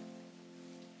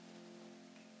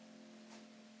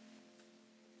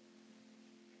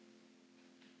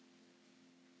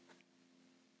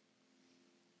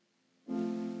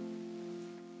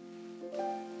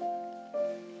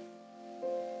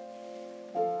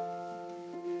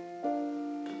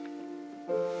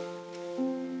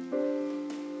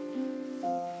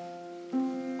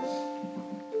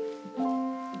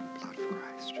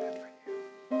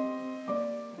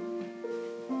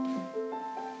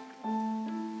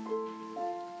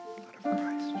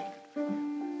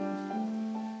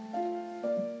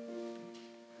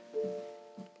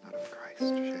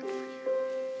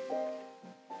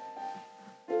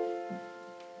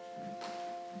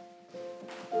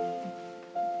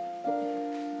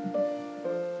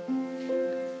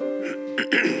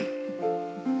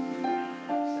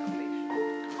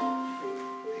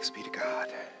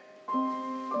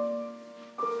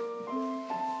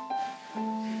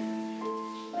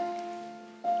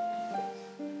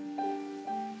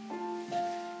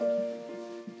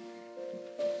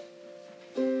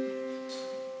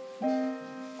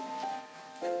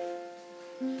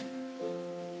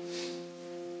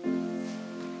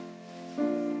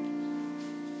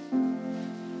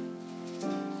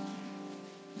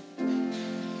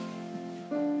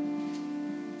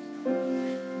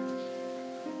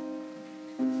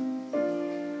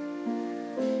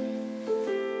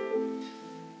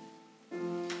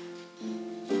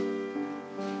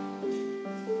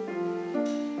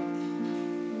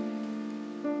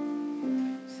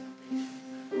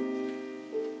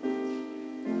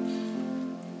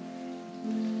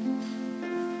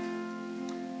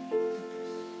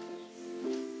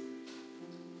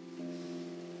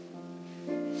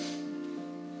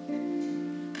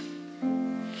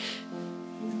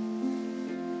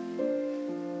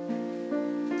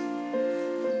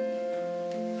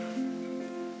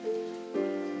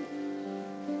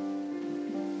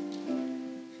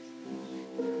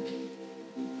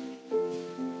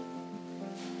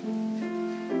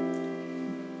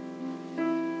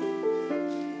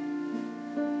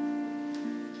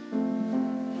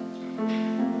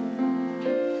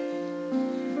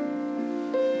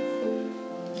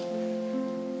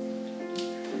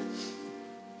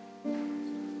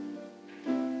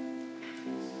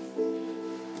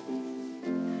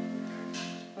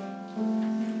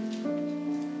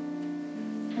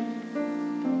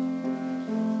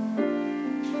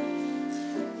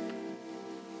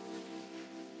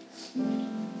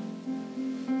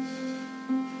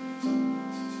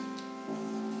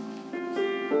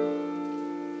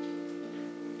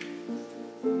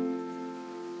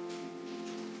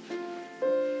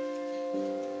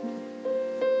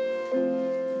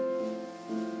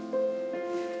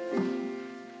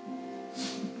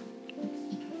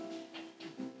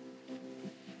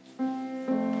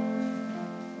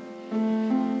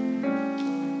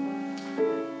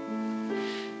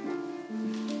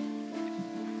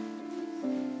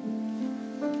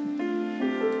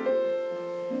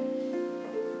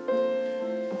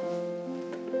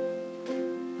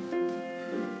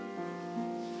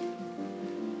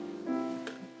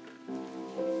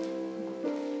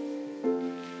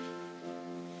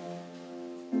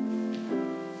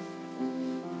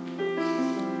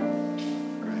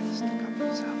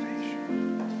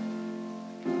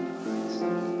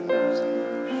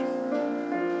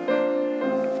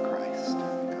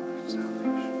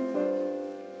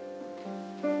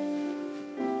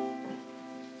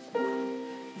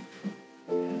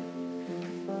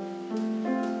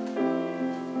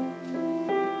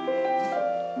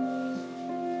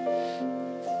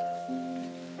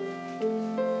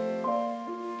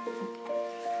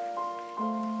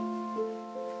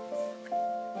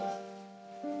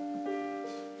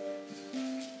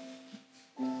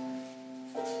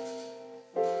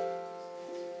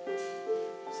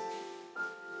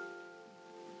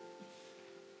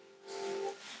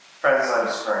 Friends, let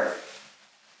us pray.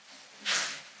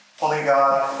 Holy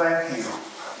God, thank you,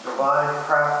 divine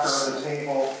crafter of the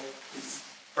table,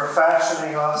 for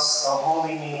fashioning us a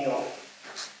holy meal,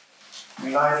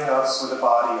 uniting us with the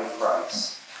body of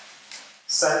Christ.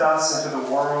 Send us into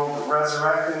the world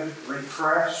resurrected,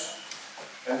 refreshed,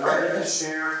 and ready to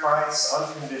share Christ's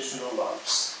unconditional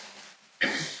love.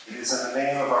 It is in the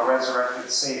name of our resurrected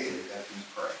Savior that we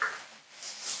pray.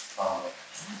 Amen.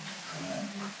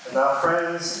 And now,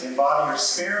 friends, in body or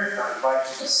spirit, I invite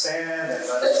you to stand and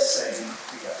let us sing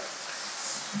together.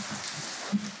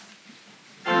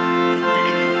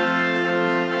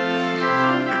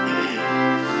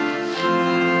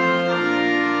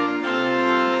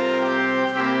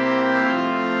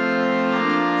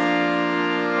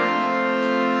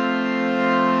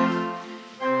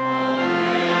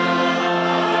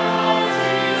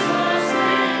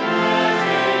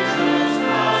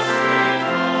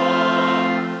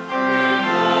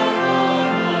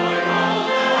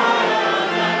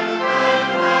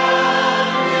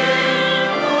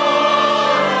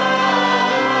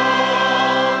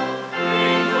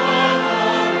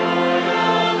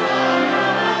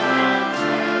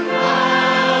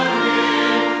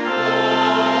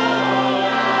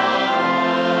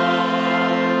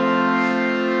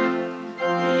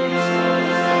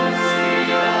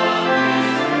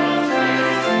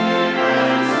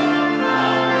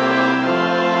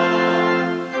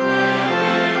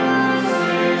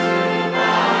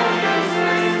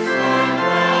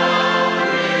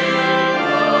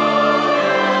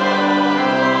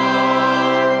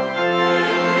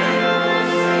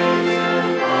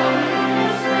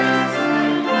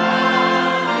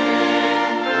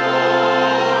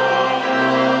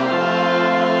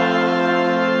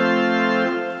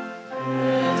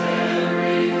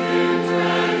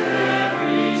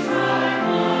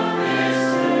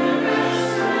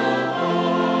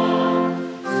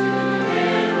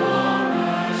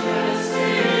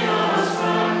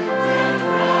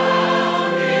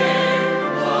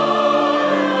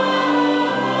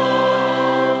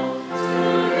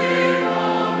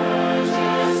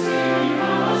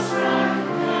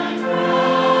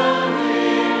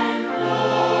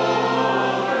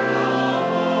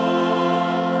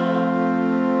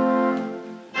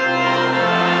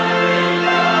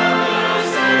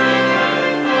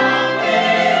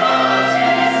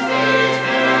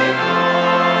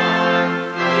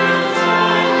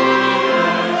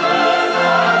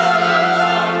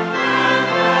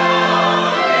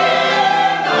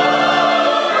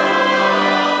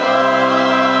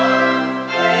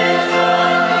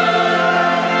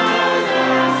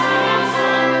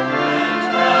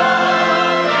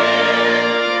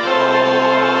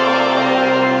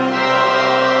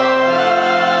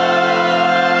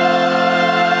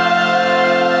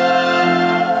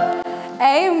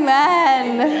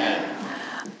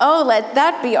 Oh, let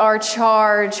that be our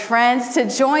charge, friends, to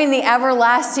join the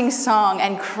everlasting song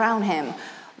and crown him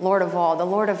Lord of all, the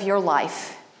Lord of your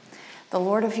life, the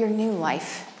Lord of your new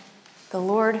life, the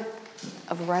Lord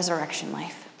of resurrection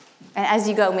life. And as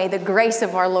you go, may the grace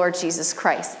of our Lord Jesus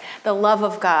Christ, the love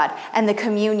of God, and the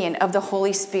communion of the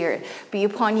Holy Spirit be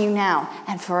upon you now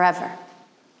and forever.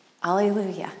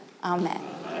 Alleluia. Amen.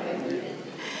 Amen.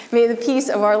 May the peace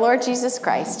of our Lord Jesus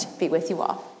Christ be with you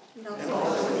all.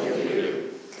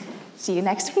 See you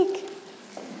next week.